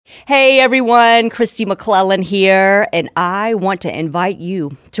Hey everyone, Christy McClellan here, and I want to invite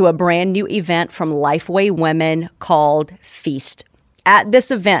you to a brand new event from Lifeway Women called Feast. At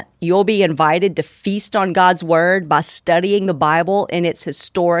this event, you'll be invited to feast on God's Word by studying the Bible in its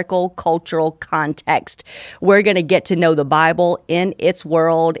historical, cultural context. We're going to get to know the Bible in its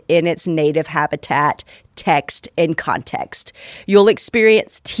world, in its native habitat, text, and context. You'll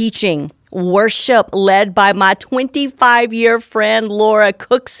experience teaching, worship led by my 25-year friend Laura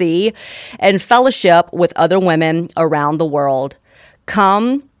Cooksey, and fellowship with other women around the world.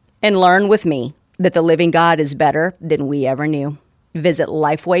 Come and learn with me that the living God is better than we ever knew. Visit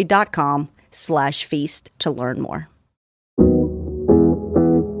lifeway.com/feast to learn more.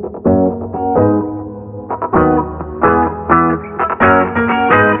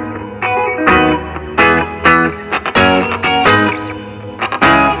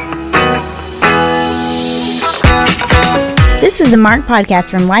 This is the Mark podcast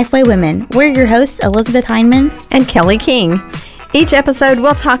from Lifeway Women. We're your hosts, Elizabeth Heineman and Kelly King. Each episode,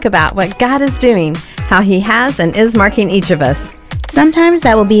 we'll talk about what God is doing, how He has and is marking each of us. Sometimes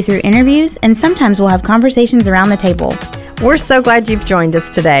that will be through interviews, and sometimes we'll have conversations around the table. We're so glad you've joined us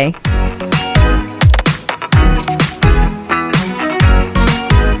today.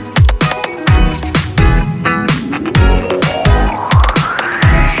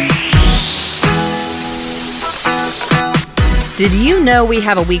 Did you know we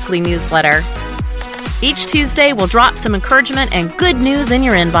have a weekly newsletter? Each Tuesday, we'll drop some encouragement and good news in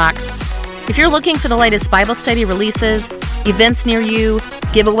your inbox. If you're looking for the latest Bible study releases, events near you,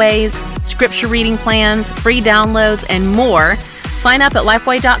 giveaways, scripture reading plans, free downloads, and more, sign up at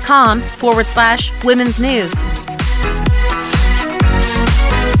lifeway.com/women's news.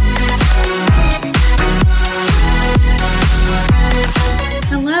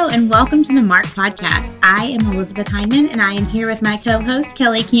 Hello and welcome to the Mark podcast. I am Elizabeth Heineman and I am here with my co-host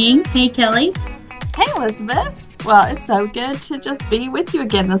Kelly King. Hey Kelly. Hey Elizabeth. Well, it's so good to just be with you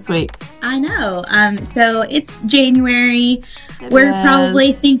again this week. I know. So it's January. We're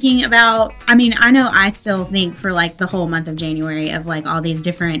probably thinking about, I know I still think for like the whole month of January of like all these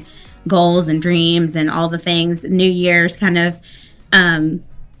different goals and dreams and all the things. New Year's kind of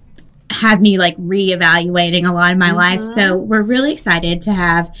has me like reevaluating a lot of my life. So we're really excited to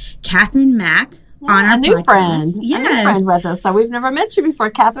have Kathryn Maak on our podcast. A new friend with us. So we've never met you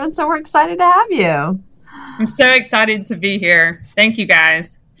before, Kathryn. So we're excited to have you. I'm so excited to be here. Thank you,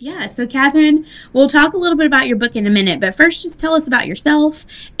 guys. Yeah, so Kathryn, we'll talk a little bit about your book in a minute, but first just tell us about yourself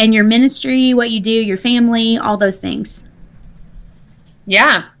and your ministry, what you do, your family, all those things.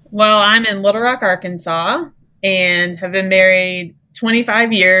 Yeah, well, I'm in Little Rock, Arkansas, and have been married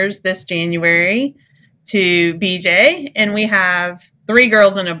 25 years this January to BJ, and we have 3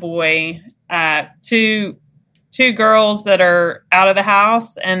 girls and a boy, two girls that are out of the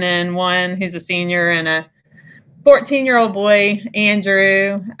house, and then one who's a senior and a 14-year-old boy,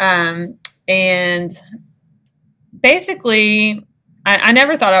 Andrew. And basically, I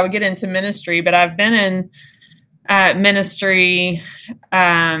never thought I would get into ministry, but I've been in ministry,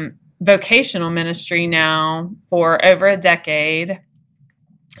 vocational ministry now for over a decade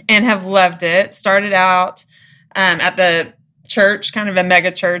and have loved it. Started out at the church, kind of a mega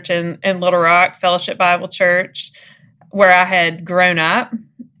church in Little Rock, Fellowship Bible Church, where I had grown up.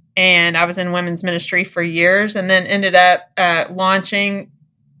 And I was in women's ministry for years and then ended up launching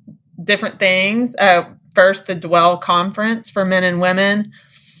different things. First, the Dwell Conference for men and women,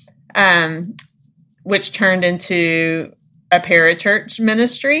 which turned into a parachurch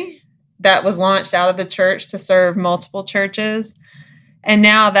ministry that was launched out of the church to serve multiple churches. And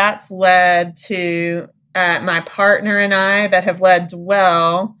now that's led to my partner and I that have led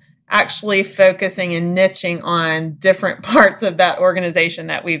Dwell, actually focusing and niching on different parts of that organization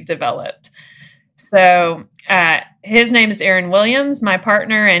that we've developed. So his name is Aaron Williams, my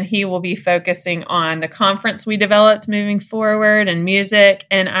partner, and he will be focusing on the conference we developed moving forward and music.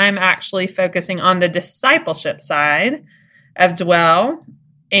 And I'm actually focusing on the discipleship side of Dwell,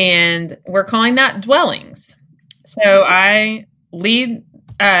 and we're calling that Dwellings. So I lead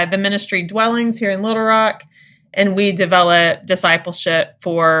the ministry Dwellings here in Little Rock, and we develop discipleship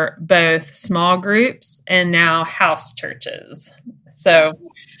for both small groups and now house churches. So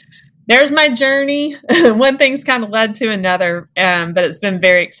there's my journey. One thing's kind of led to another, but it's been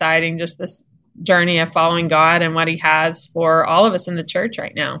very exciting, just this journey of following God and what He has for all of us in the church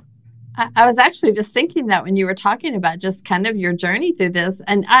right now. I was actually just thinking that when you were talking about just kind of your journey through this.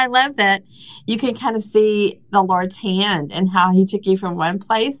 And I love that you can kind of see the Lord's hand and how He took you from one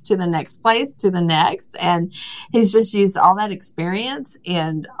place to the next. And He's just used all that experience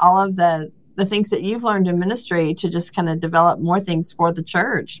and all of the the things that you've learned in ministry to just kind of develop more things for the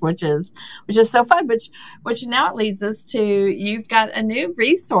church, which is so fun. Which now leads us to, you've got a new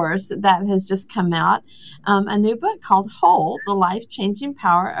resource that has just come out, a new book called Whole: The Life-Changing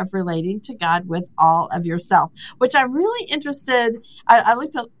Power of Relating to God with All of Yourself, which I'm really interested. I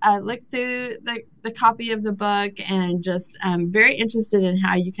looked through the copy of the book and just very interested in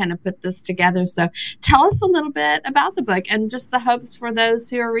how you kind of put this together. So tell us a little bit about the book and just the hopes for those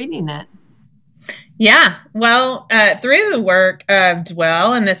who are reading it. Yeah, well, through the work of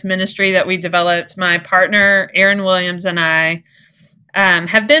Dwell and this ministry that we developed, my partner, Aaron Williams, and I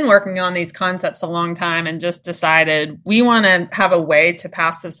have been working on these concepts a long time and just decided we want to have a way to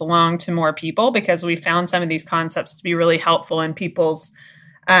pass this along to more people, because we found some of these concepts to be really helpful in people's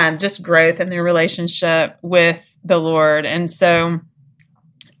just growth in their relationship with the Lord. And so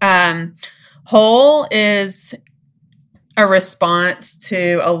Whole is a response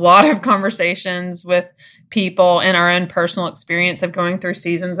to a lot of conversations with people in our own personal experience of going through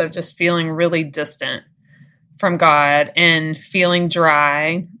seasons of just feeling really distant from God and feeling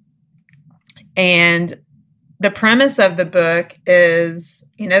dry. And the premise of the book is,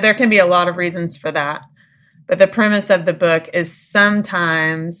 there can be a lot of reasons for that, but the premise of the book is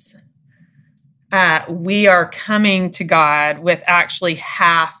sometimes we are coming to God with actually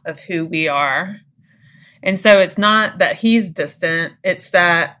half of who we are. And so it's not that he's distant, it's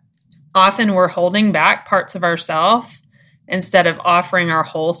that often we're holding back parts of ourselves instead of offering our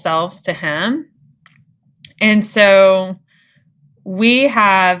whole selves to him. And so we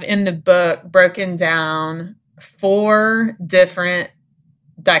have in the book broken down 4 different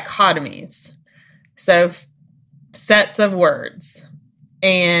dichotomies. So sets of words.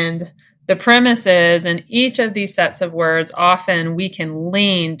 And the premise is, in each of these sets of words, often we can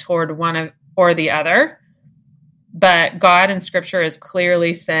lean toward one or the other. But God in Scripture is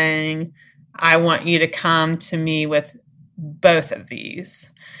clearly saying, I want you to come to me with both of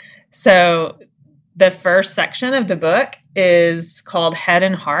these. So the first section of the book is called Head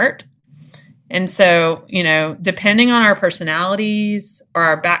and Heart. And so, depending on our personalities or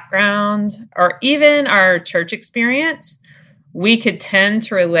our background or even our church experience, we could tend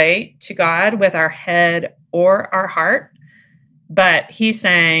to relate to God with our head or our heart. But he's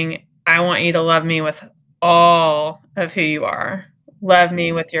saying, I want you to love me with all of who you are. Love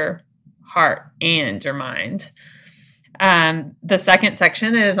me with your heart and your mind. The second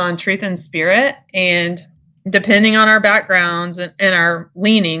section is on truth and spirit. And depending on our backgrounds and our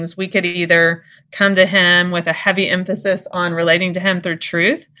leanings, we could either come to him with a heavy emphasis on relating to him through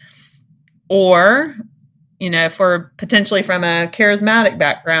truth, or, if we're potentially from a charismatic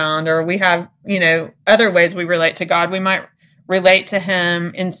background, or we have, other ways we relate to God, we might relate to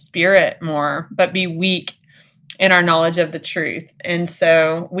him in spirit more, but be weak in our knowledge of the truth. And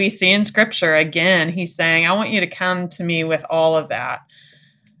so we see in Scripture, again, he's saying, I want you to come to me with all of that.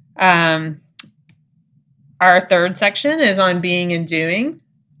 Our third section is on being and doing.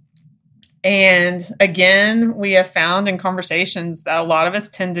 And again, we have found in conversations that a lot of us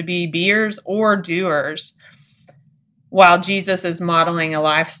tend to be beers or doers, while Jesus is modeling a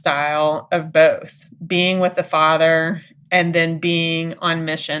lifestyle of both, being with the Father and then being on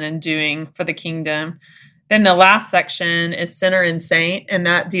mission and doing for the kingdom. Then the last section is sinner and saint, and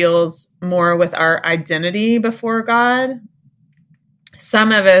that deals more with our identity before God.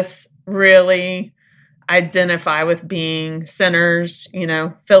 Some of us really identify with being sinners,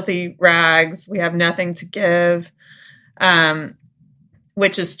 filthy rags. We have nothing to give,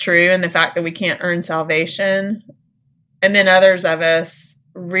 which is true, and the fact that we can't earn salvation. And then others of us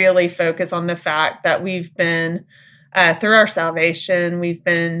really focus on the fact that we've been, through our salvation, we've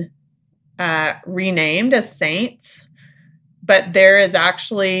been renamed as saints. But there is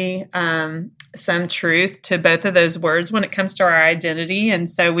actually some truth to both of those words when it comes to our identity. And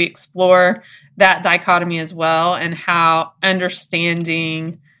so we explore that dichotomy as well, and how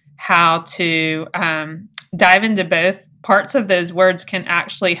understanding how to dive into both parts of those words can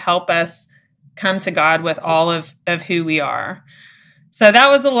actually help us come to God with all of who we are. So that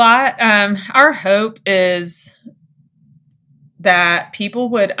was a lot. Our hope is that people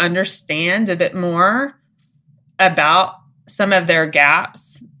would understand a bit more about some of their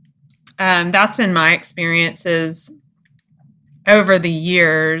gaps. That's been my experiences over the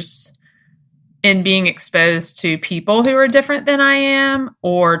years in being exposed to people who are different than I am,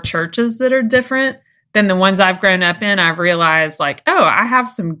 or churches that are different than the ones I've grown up in. I've realized I have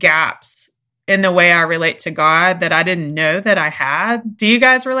some gaps in the way I relate to God that I didn't know that I had. Do you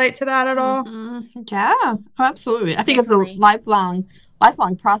guys relate to that at all? Mm-hmm. Yeah, absolutely. I think it's a lifelong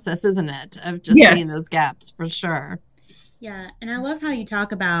process, isn't it? Of just seeing those gaps, for sure. Yeah. And I love how you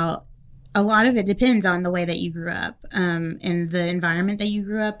talk about a lot of it depends on the way that you grew up, and the environment that you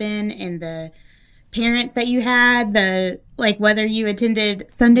grew up in, and the parents that you had, whether you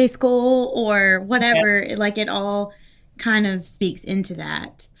attended Sunday school or whatever, like it all kind of speaks into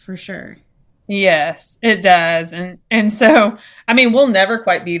that for sure. Yes, it does. And so, I mean, we'll never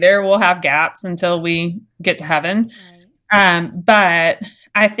quite be there. We'll have gaps until we get to heaven. Right. But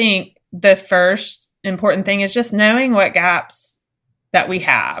I think the first important thing is just knowing what gaps that we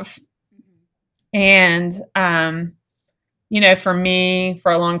have. Mm-hmm. And, for me,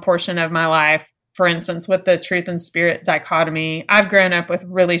 for a long portion of my life, for instance, with the truth and spirit dichotomy, I've grown up with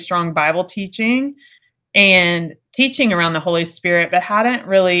really strong Bible teaching and teaching around the Holy Spirit, but hadn't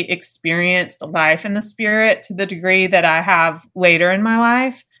really experienced life in the Spirit to the degree that I have later in my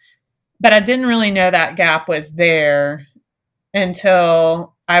life. But I didn't really know that gap was there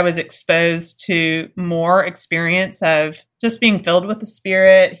until I was exposed to more experience of just being filled with the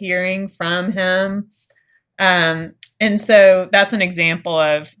Spirit, hearing from Him. And so that's an example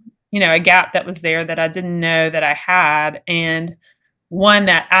of, a gap that was there that I didn't know that I had. And one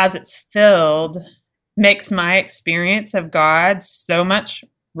that as it's filled makes my experience of God so much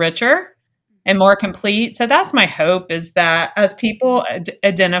richer and more complete. So that's my hope, is that as people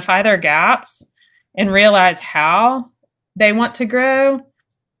identify their gaps and realize how they want to grow,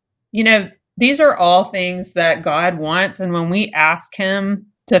 these are all things that God wants. And when we ask Him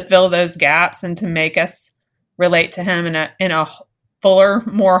to fill those gaps and to make us relate to Him in a fuller,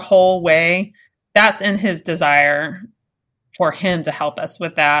 more whole way, that's in His desire for Him to help us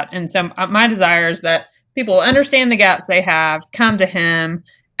with that. And so my desire is that people understand the gaps they have, come to Him,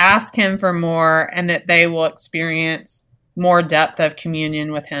 ask Him for more, and that they will experience more depth of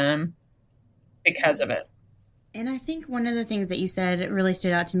communion with Him because of it. And I think one of the things that you said really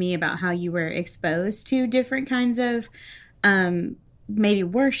stood out to me about how you were exposed to different kinds of maybe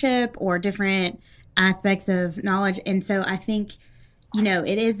worship or different aspects of knowledge. And so I think,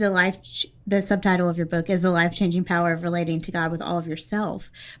 it is the subtitle of your book is The Life-Changing Power of Relating to God with All of Yourself.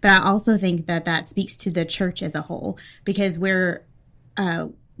 But I also think that speaks to the church as a whole, because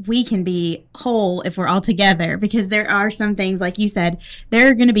we can be whole if we're all together, because there are some things, like you said, there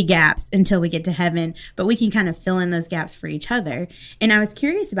are going to be gaps until we get to heaven, but we can kind of fill in those gaps for each other. And I was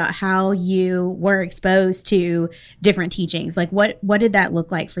curious about how you were exposed to different teachings. Like what did that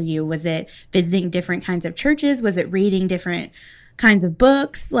look like for you? Was it visiting different kinds of churches? Was it reading different kinds of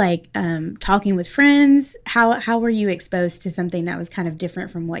books, like talking with friends? How were you exposed to something that was kind of different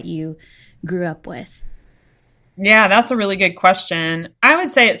from what you grew up with? Yeah, that's a really good question. I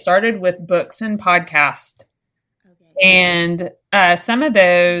would say it started with books and podcasts. Okay. And some of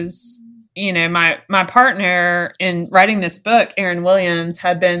those, my partner in writing this book, Aaron Williams,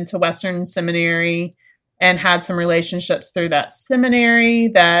 had been to Western Seminary and had some relationships through that seminary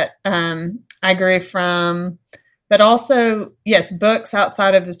that I grew from. But also, yes, books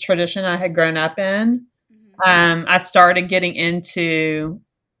outside of the tradition I had grown up in. Mm-hmm. I started getting into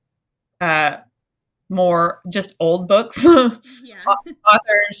more just old books, authors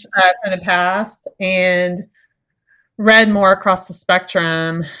from the past, and read more across the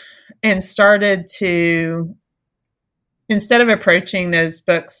spectrum, and started to, instead of approaching those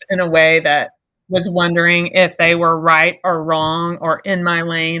books in a way that was wondering if they were right or wrong or in my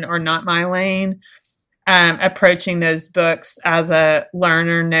lane or not my lane, approaching those books as a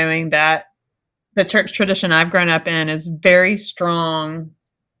learner, knowing that the church tradition I've grown up in is very strong,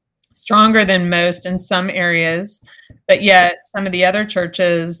 stronger than most in some areas, but yet some of the other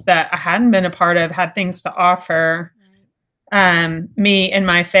churches that I hadn't been a part of had things to offer me and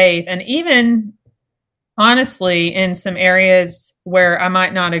my faith. And even honestly, in some areas where I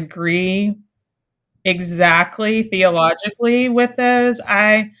might not agree exactly theologically with those,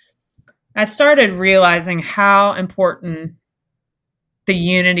 I started realizing how important the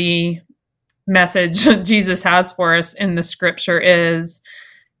unity message Jesus has for us in the scripture is,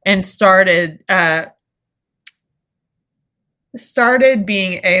 and started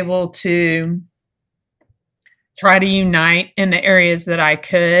being able to try to unite in the areas that I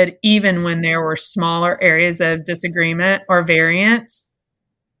could, even when there were smaller areas of disagreement or variance.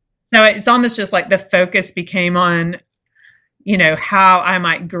 So it's almost just like the focus became on, how I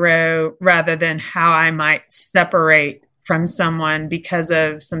might grow rather than how I might separate from someone because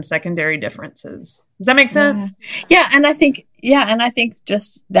of some secondary differences. Does that make sense? Yeah. And I think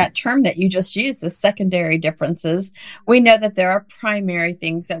just that term that you just used, the secondary differences, we know that there are primary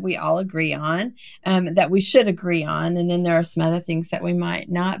things that we all agree on, that we should agree on. And then there are some other things that we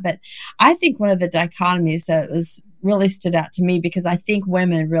might not. But I think one of the dichotomies that was really stood out to me, because I think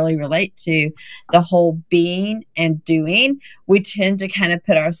women really relate to the whole being and doing. We tend to kind of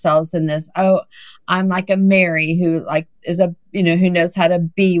put ourselves in this, oh, I'm like a Mary who like is a, who knows how to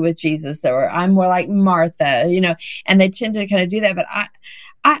be with Jesus, or I'm more like Martha, and they tend to kind of do that. But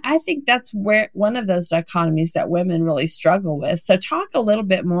I think that's where one of those dichotomies that women really struggle with. So talk a little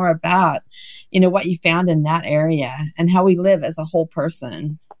bit more about, what you found in that area and how we live as a whole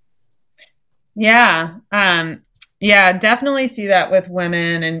person. Yeah. Definitely see that with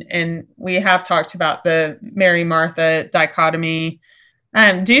women. And we have talked about the Mary Martha dichotomy.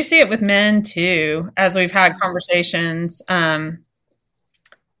 Do see it with men too, as we've had conversations. I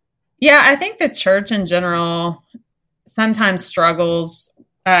think the church in general sometimes struggles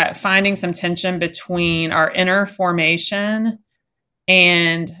finding some tension between our inner formation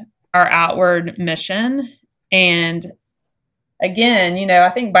and our outward mission. And again, I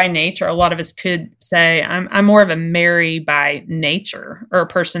think by nature, a lot of us could say I'm more of a Mary by nature or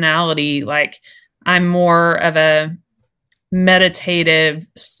personality. Like I'm more of a meditative,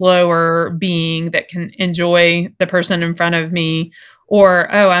 slower being that can enjoy the person in front of me. Or,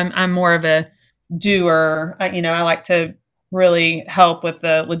 I'm more of a doer. I like to really help with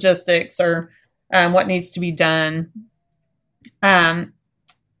the logistics or what needs to be done. We'll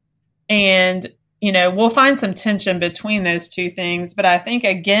find some tension between those two things. But I think,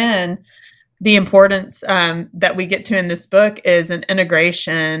 again, the importance that we get to in this book is an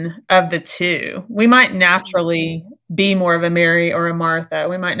integration of the two. We might naturally be more of a Mary or a Martha.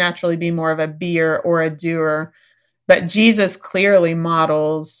 We might naturally be more of a beer or a doer. But Jesus clearly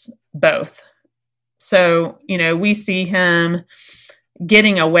models both. So, we see him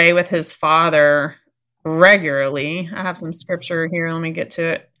getting away with his Father regularly. I have some scripture here. Let me get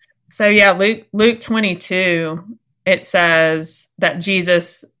to it. So, Luke 22, it says that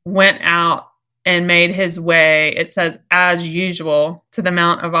Jesus went out and made his way, it says, as usual, to the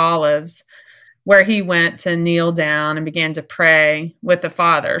Mount of Olives, where he went to kneel down and began to pray with the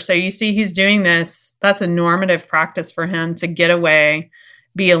Father. So you see he's doing this. That's a normative practice for him, to get away,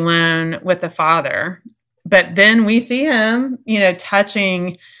 be alone with the Father. But then we see him,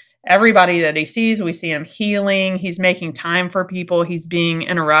 touching everybody that he sees. We see him healing. He's making time for people. He's being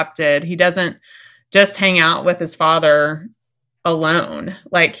interrupted. He doesn't just hang out with his Father alone.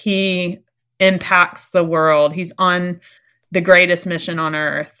 Like he impacts the world. He's on the greatest mission on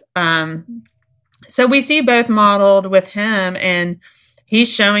earth. So we see both modeled with him, and he's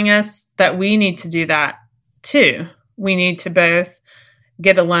showing us that we need to do that too. We need to both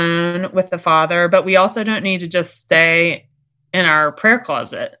get alone with the Father, but we also don't need to just stay in our prayer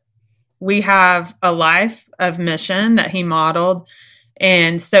closet. We have a life of mission that he modeled.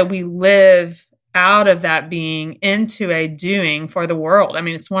 And so we live out of that being into a doing for the world. I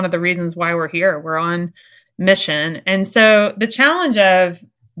mean, it's one of the reasons why we're here. We're on mission. And so the challenge of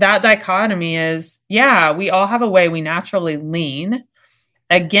that dichotomy is, we all have a way we naturally lean.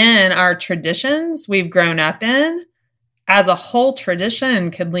 Again, our traditions we've grown up in, as a whole tradition,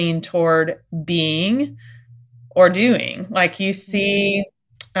 could lean toward being or doing. Like you see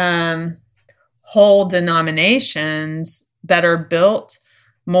whole denominations that are built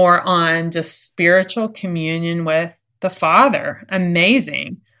more on just spiritual communion with the Father.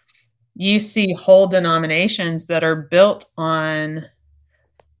 Amazing. You see whole denominations that are built on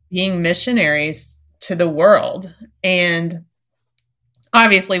being missionaries to the world. And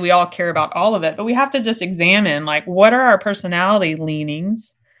obviously we all care about all of it, but we have to just examine, like, what are our personality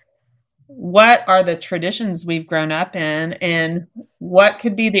leanings? What are the traditions we've grown up in? And what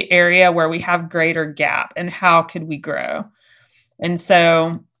could be the area where we have greater gap, and how could we grow? And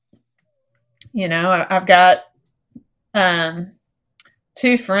so, I've got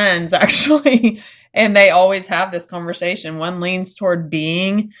two friends actually, and they always have this conversation. One leans toward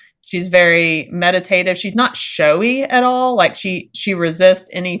being. She's very meditative. She's not showy at all. Like she resists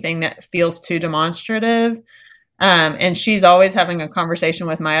anything that feels too demonstrative. And she's always having a conversation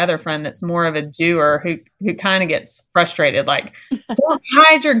with my other friend that's more of a doer, who kind of gets frustrated. Like, don't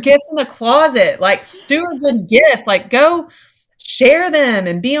hide your gifts in the closet. Like, steward good gifts. Like, go share them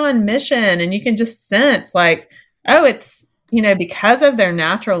and be on mission. And you can just sense, like, oh, it's, because of their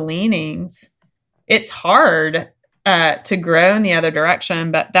natural leanings, it's hard to grow in the other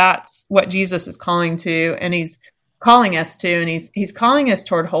direction. But that's what Jesus is calling to, and he's calling us to, and he's calling us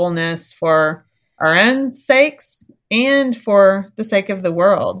toward wholeness for our own sakes and for the sake of the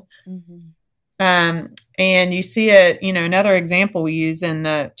world. Mm-hmm. And you see it, another example we use in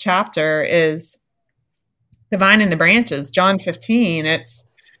the chapter is the vine and the branches. John 15, it's,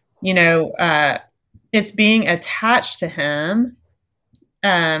 it's being attached to him,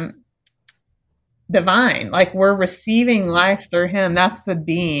 divine. Like we're receiving life through him. That's the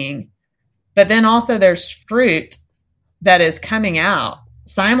being. But then also there's fruit that is coming out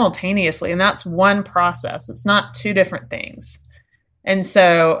simultaneously. And that's one process. It's not two different things. And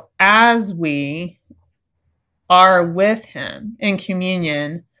so as we are with him in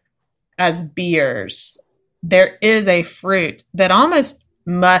communion as beers, there is a fruit that almost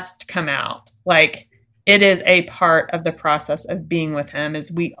must come out. Like it is a part of the process of being with him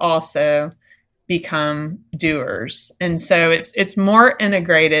as we also become doers. And so it's more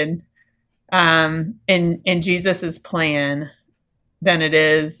integrated in Jesus's plan than it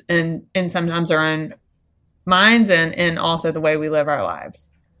is in sometimes our own minds and also the way we live our lives.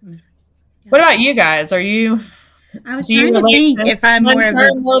 Yeah. What about you guys? I was trying to think if I'm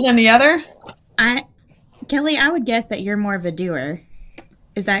more than the other. Kelly, I would guess that you're more of a doer.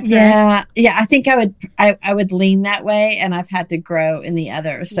 Is that correct? Yeah. I think I would lean that way, and I've had to grow in the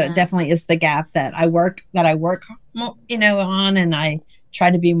other. So it definitely is the gap that I work, on, and I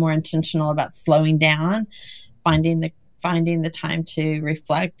try to be more intentional about slowing down, finding the time to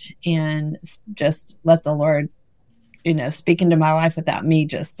reflect and just let the Lord, speak into my life without me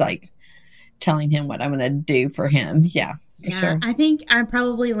just like telling him what I'm going to do for him. Yeah, for sure. I think I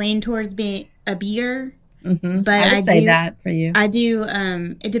probably lean towards being a beer. Mm-hmm. But I would say that for you. I do.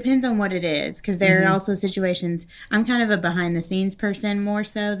 It depends on what it is, because there are also situations. I'm kind of a behind the scenes person more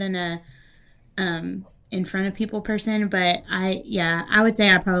so than a in front of people person. But I would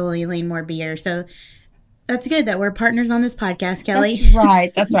say I probably lean more beer. So that's good that we're partners on this podcast, Kelly.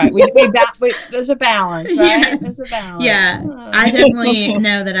 That's right. There's a balance, right? Yes. There's a balance. Yeah, I definitely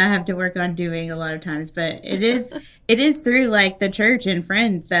know that I have to work on doing a lot of times, but it is through like the church and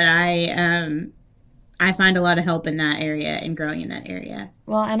friends that I find a lot of help in that area and growing in that area.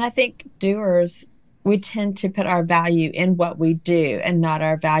 Well, and I think doers, we tend to put our value in what we do and not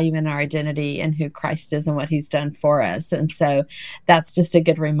our value in our identity and who Christ is and what he's done for us. And so that's just a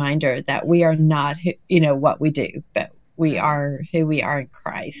good reminder that we are not, what we do, but we are who we are in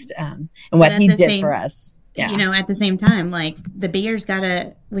Christ and what he did for us. Yeah. At the same time, like the beer's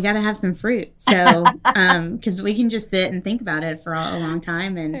we gotta have some fruit. So, cause we can just sit and think about it for a long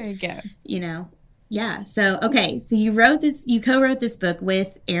time. And there you go. Yeah. So, okay. So you co-wrote this book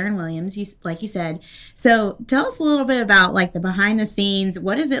with Aaron Williams, like you said. So tell us a little bit about like the behind the scenes.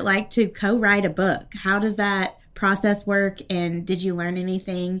 What is it like to co-write a book? How does that process work? And did you learn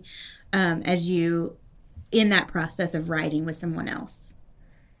anything in that process of writing with someone else?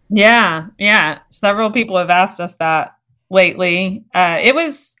 Yeah. Several people have asked us that lately. It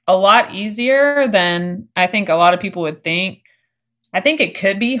was a lot easier than I think a lot of people would think. I think it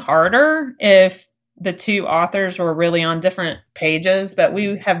could be harder if the two authors were really on different pages, but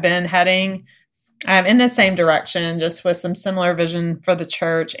we have been heading in the same direction, just with some similar vision for the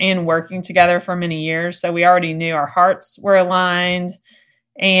church and working together for many years. So we already knew our hearts were aligned.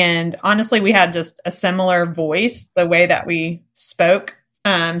 And honestly, we had just a similar voice, the way that we spoke.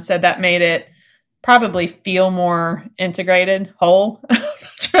 So that made it probably feel more integrated, whole.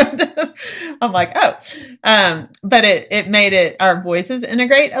 I'm like, but it made our voices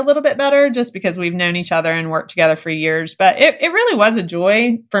integrate a little bit better just because we've known each other and worked together for years. But it really was a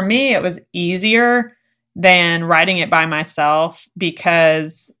joy. For me, it was easier than writing it by myself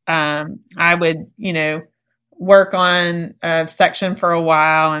because I would, work on a section for a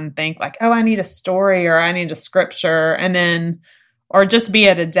while and think like, oh, I need a story or I need a scripture, and then, or just be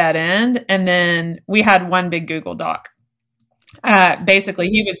at a dead end. And then we had one big Google Doc.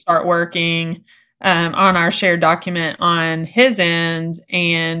 Basically, he would start working on our shared document on his end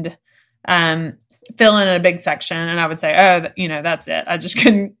and fill in a big section. And I would say, oh, that's it. I just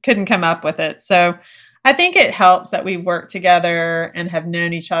couldn't come up with it. So I think it helps that we work together and have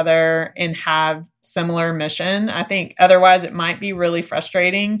known each other and have similar mission. I think otherwise it might be really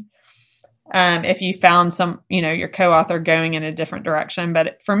frustrating if you found your co-author going in a different direction.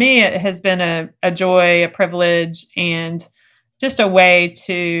 But for me, it has been a joy, a privilege, and just a way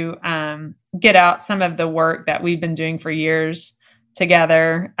to get out some of the work that we've been doing for years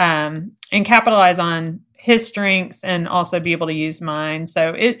together and capitalize on his strengths and also be able to use mine.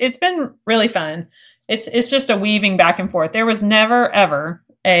 So it's been really fun. It's just a weaving back and forth. There was never, ever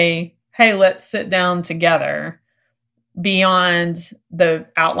hey, let's sit down together beyond the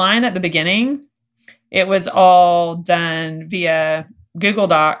outline at the beginning. It was all done via Google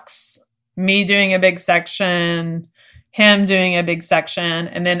Docs, me doing a big section, him doing a big section,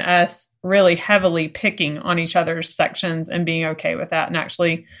 and then us really heavily picking on each other's sections and being okay with that and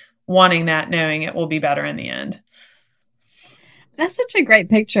actually wanting that, knowing it will be better in the end. That's such a great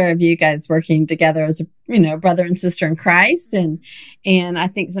picture of you guys working together as a, brother and sister in Christ. And I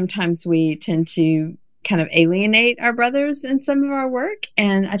think sometimes we tend to kind of alienate our brothers in some of our work.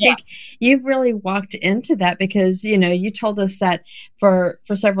 And I think you've really walked into that because, you told us that for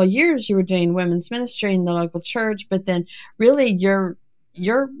several years you were doing women's ministry in the local church, but then really you're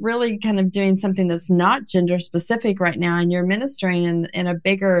really kind of doing something that's not gender specific right now, and you're ministering in a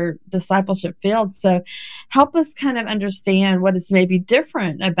bigger discipleship field. So help us kind of understand what is maybe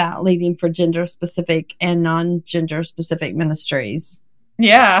different about leading for gender specific and non-gender specific ministries.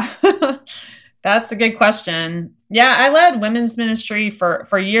 Yeah, that's a good question. Yeah, I led women's ministry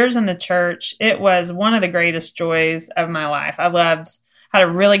for years in the church. It was one of the greatest joys of my life. Had a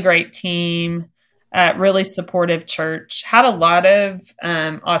really great team. Really supportive church, had a lot of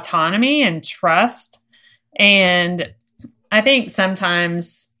autonomy and trust. And I think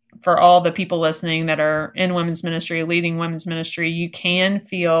sometimes for all the people listening that are in women's ministry, leading women's ministry, you can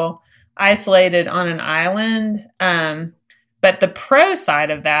feel isolated on an island. But the pro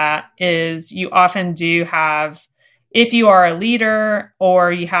side of that is you often do have, if you are a leader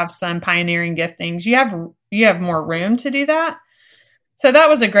or you have some pioneering giftings, you have more room to do that. So that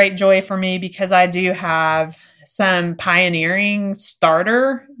was a great joy for me because I do have some pioneering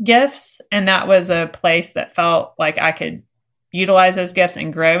starter gifts, and that was a place that felt like I could utilize those gifts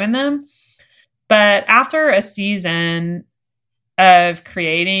and grow in them. But after a season of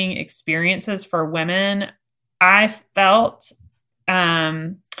creating experiences for women, I felt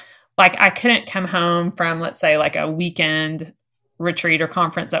like I couldn't come home from, let's say, like a weekend retreat or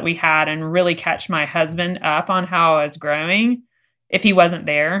conference that we had and really catch my husband up on how I was growing if he wasn't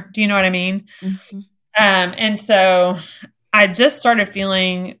there. Do you know what I mean? Mm-hmm. And so I just started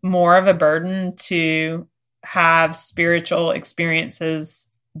feeling more of a burden to have spiritual experiences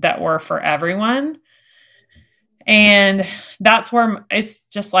that were for everyone. And that's where it's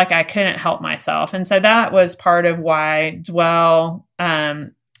just like I couldn't help myself. And so that was part of why Dwell,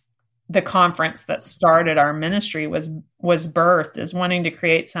 the conference that started our ministry was birthed, is wanting to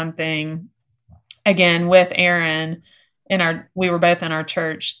create something, again, with Aaron. We were both in our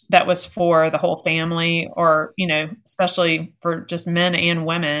church that was for the whole family, or, especially for just men and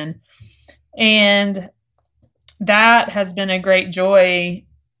women. And that has been a great joy.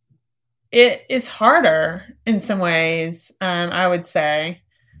 It is harder in some ways, I would say,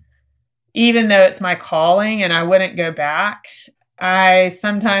 even though it's my calling and I wouldn't go back. I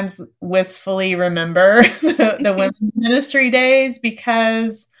sometimes wistfully remember the women's ministry days,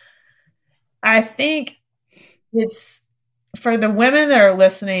 because I think it's, for the women that are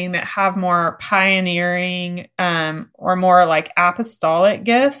listening that have more pioneering or more like apostolic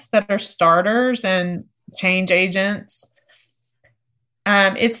gifts that are starters and change agents,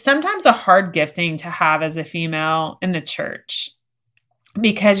 it's sometimes a hard gifting to have as a female in the church,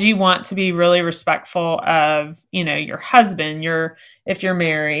 because you want to be really respectful of, your husband, if you're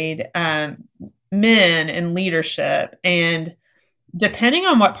married, men in leadership. And depending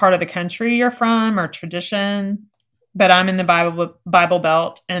on what part of the country you're from or tradition, but I'm in the Bible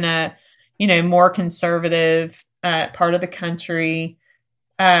Belt in a, more conservative part of the country.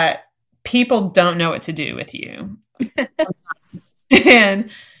 People don't know what to do with you.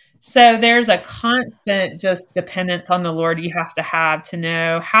 And so there's a constant just dependence on the Lord you have to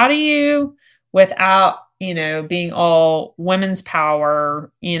know, how do you, without, being all women's power,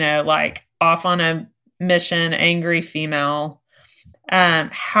 like off on a mission, angry female,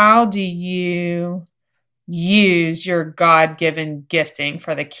 how do you use your God-given gifting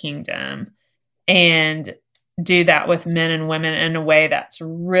for the kingdom and do that with men and women in a way that's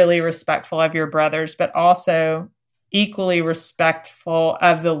really respectful of your brothers, but also equally respectful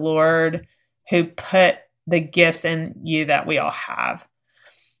of the Lord who put the gifts in you that we all have.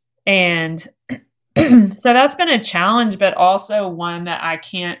 And so that's been a challenge, but also one that I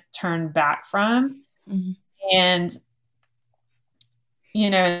can't turn back from. Mm-hmm. And,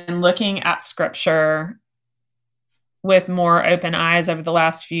 and looking at scripture with more open eyes over the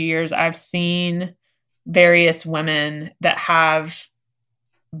last few years, I've seen various women that have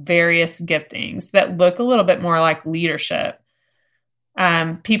various giftings that look a little bit more like leadership.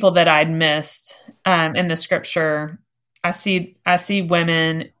 People that I'd missed in the scripture. I see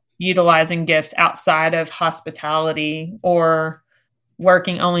women utilizing gifts outside of hospitality, or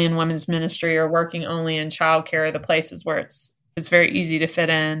working only in women's ministry, or working only in childcare, the places where it's very easy to fit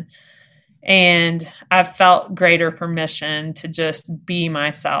in. And I've felt greater permission to just be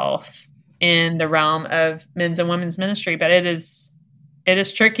myself in the realm of men's and women's ministry. But it is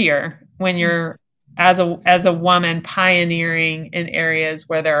trickier when you're as a woman pioneering in areas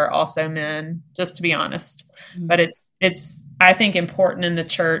where there are also men, just to be honest. Mm-hmm. But I think, important in the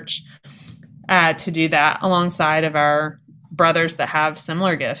church to do that alongside of our brothers that have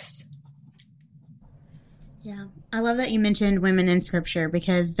similar gifts. Yeah. I love that you mentioned women in scripture,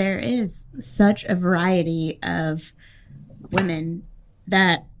 because there is such a variety of women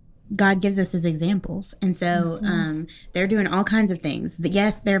that God gives us as examples. And so they're doing all kinds of things.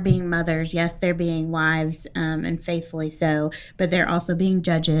 Yes, they're being mothers. Yes, they're being wives, and faithfully so. But they're also being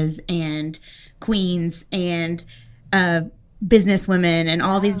judges and queens and businesswomen and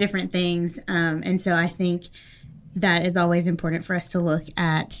all these different things. And so I think that is always important for us to look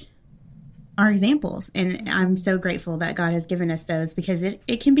at our examples. And I'm so grateful that God has given us those, because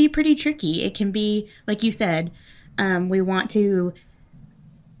it can be pretty tricky. It can be, like you said, we want to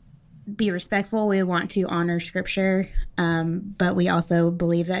be respectful. We want to honor scripture. But we also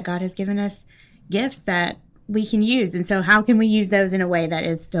believe that God has given us gifts that we can use. And so how can we use those in a way that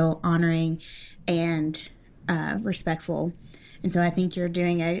is still honoring and respectful? And so I think you're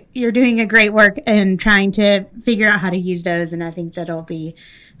doing a great work in trying to figure out how to use those. And I think that'll be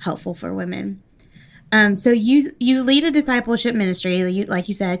helpful for women. So you lead a discipleship ministry, like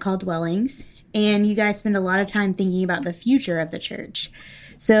you said, called Dwellings, and you guys spend a lot of time thinking about the future of the church.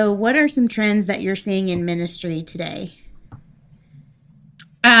 So what are some trends that you're seeing in ministry today?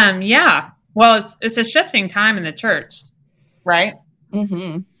 Yeah. Well, it's a shifting time in the church, right?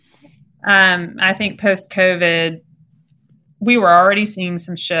 Mm-hmm. I think post-COVID, we were already seeing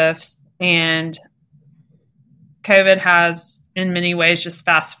some shifts, and COVID has in many ways just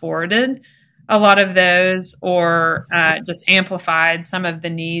fast forwarded a lot of those, or just amplified some of the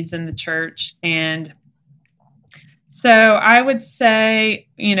needs in the church. And so I would say,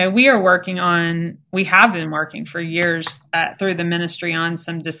 we have been working for years through the ministry on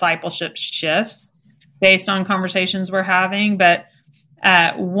some discipleship shifts based on conversations we're having. But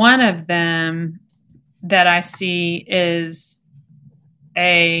one of them that I see is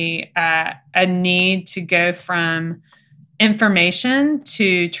a need to go from information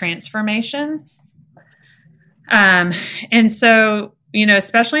to transformation. And so,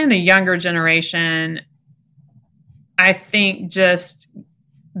 especially in the younger generation, I think just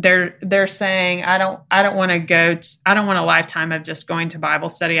they're saying, I don't want a lifetime of just going to Bible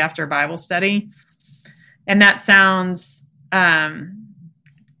study after Bible study. And that sounds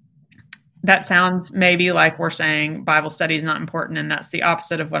maybe like we're saying Bible study is not important. And that's the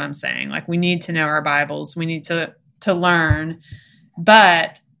opposite of what I'm saying. Like, we need to know our Bibles. We need to learn.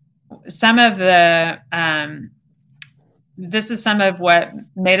 But some of this is some of what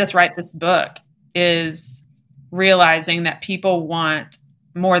made us write this book, is realizing that people want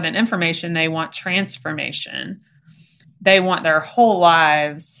more than information. They want transformation. They want their whole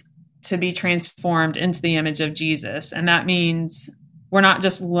lives to be transformed into the image of Jesus. And that means we're not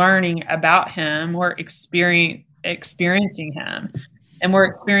just learning about him, we're experiencing him. And we're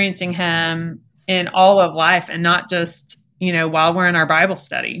experiencing him in all of life, and not just, while we're in our Bible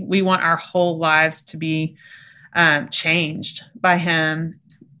study. We want our whole lives to be changed by him.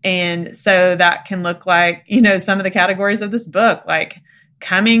 And so that can look like, some of the categories of this book, like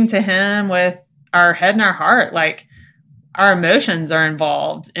coming to him with our head and our heart, like our emotions are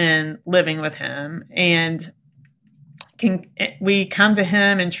involved in living with him. And we come to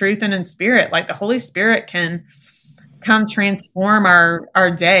him in truth and in spirit, like the Holy Spirit can come transform our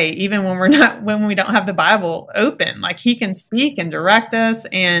day, even when we don't have the Bible open. Like, he can speak and direct us.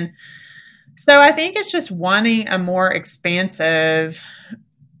 And so I think it's just wanting a more expansive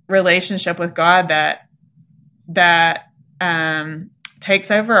relationship with God that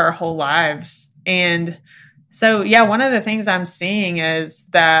takes over our whole lives. And so, yeah, one of the things I'm seeing is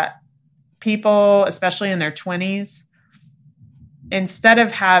that people, especially in their 20s, instead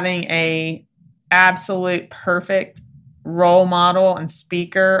of having a absolute perfect role model and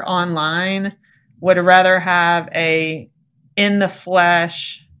speaker online, would rather have a in the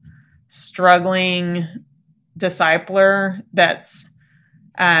flesh, struggling discipler that's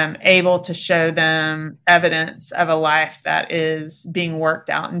able to show them evidence of a life that is being worked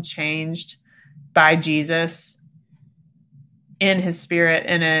out and changed by Jesus in his spirit,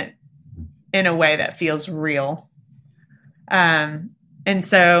 in a way that feels real. And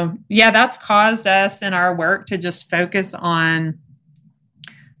so, yeah, that's caused us in our work to just focus on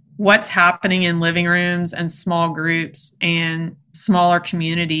what's happening in living rooms and small groups and smaller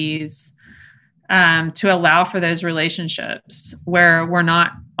communities, to allow for those relationships where we're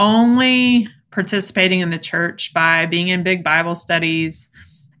not only participating in the church by being in big Bible studies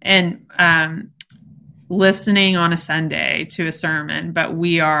and listening on a Sunday to a sermon, but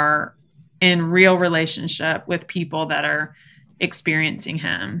we are in real relationship with people that are experiencing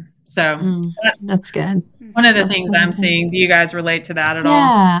him. So that's good. One of the things I'm seeing. Do you guys relate to that at all?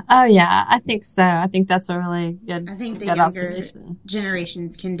 Yeah. Oh, yeah. I think so. I think that's a really good. I think the good younger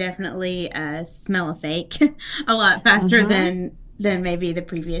generations can definitely smell a fake a lot faster than maybe the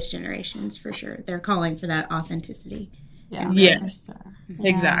previous generations, for sure. They're calling for that authenticity. Yeah. Yes.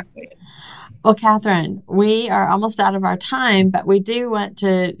 Exactly. Well, Kathryn, we are almost out of our time, but we do want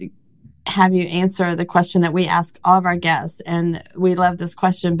to have you answer the question that we ask all of our guests. And we love this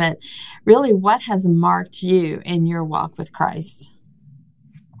question, but really, what has marked you in your walk with Christ?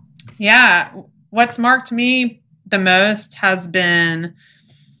 Yeah. What's marked me the most has been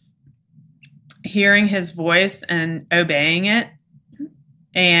hearing his voice and obeying it.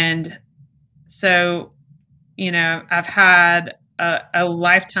 And so, I've had a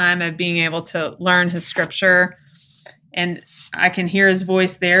lifetime of being able to learn his scripture, and I can hear his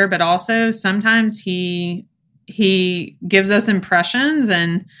voice there, but also sometimes he gives us impressions,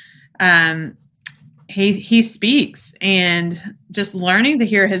 and he speaks, and just learning to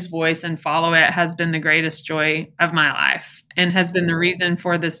hear his voice and follow it has been the greatest joy of my life, and has been the reason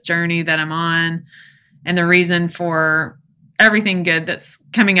for this journey that I'm on, and the reason for everything good that's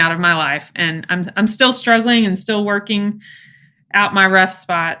coming out of my life. And I'm still struggling and still working out my rough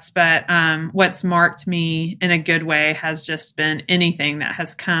spots, but what's marked me in a good way has just been anything that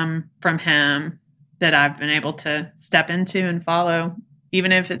has come from him that I've been able to step into and follow,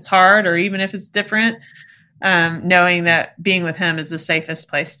 even if it's hard or even if it's different, knowing that being with him is the safest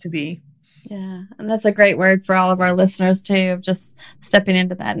place to be. Yeah, and that's a great word for all of our listeners too, of just stepping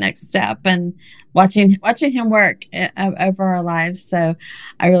into that next step and watching him work over our lives. So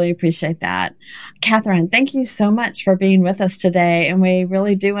I really appreciate that. Kathryn, thank you so much for being with us today. And we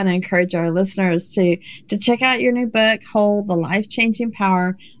really do want to encourage our listeners to check out your new book, Whole, the Life-Changing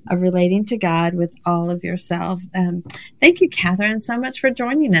Power of Relating to God with All of Yourself. Thank you, Kathryn, so much for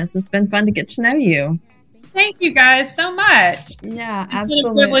joining us. It's been fun to get to know you. Thank you guys so much. Yeah, it's absolutely. It's been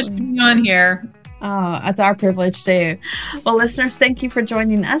a privilege to be on here. Oh, it's our privilege too. Well, listeners, thank you for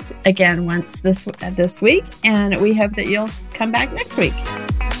joining us again once this week, and we hope that you'll come back next week.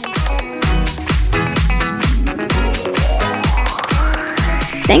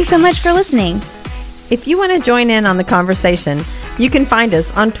 Thanks so much for listening. If you want to join in on the conversation, you can find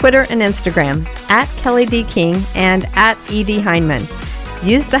us on Twitter and Instagram at Kelly D. King and at E.D. Heineman.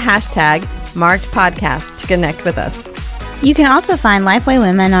 Use the hashtag #MarkedPodcast to connect with us. You can also find Lifeway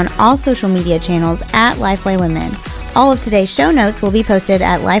Women on all social media channels at Lifeway Women. All of today's show notes will be posted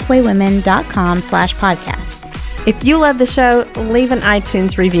at lifewaywomen.com/podcast. If you love the show, leave an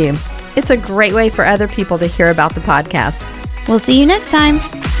iTunes review. It's a great way for other people to hear about the podcast. We'll see you next time.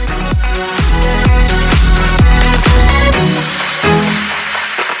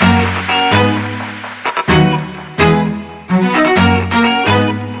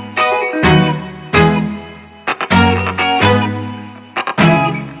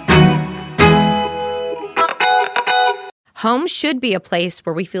 Home should be a place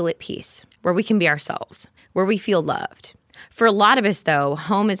where we feel at peace, where we can be ourselves, where we feel loved. For a lot of us, though,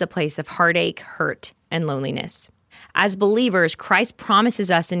 home is a place of heartache, hurt, and loneliness. As believers, Christ promises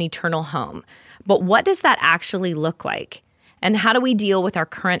us an eternal home. But what does that actually look like? And how do we deal with our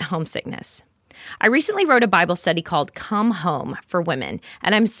current homesickness? I recently wrote a Bible study called Come Home for Women,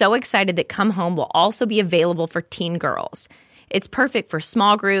 and I'm so excited that Come Home will also be available for teen girls. It's perfect for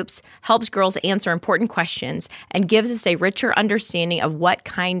small groups, helps girls answer important questions, and gives us a richer understanding of what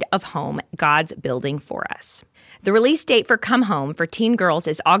kind of home God's building for us. The release date for Come Home for teen girls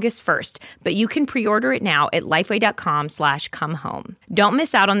is August 1st, but you can pre-order it now at lifeway.com/comehome. Don't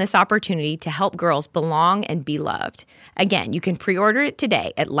miss out on this opportunity to help girls belong and be loved. Again, you can pre-order it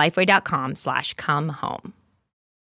today at lifeway.com/comehome.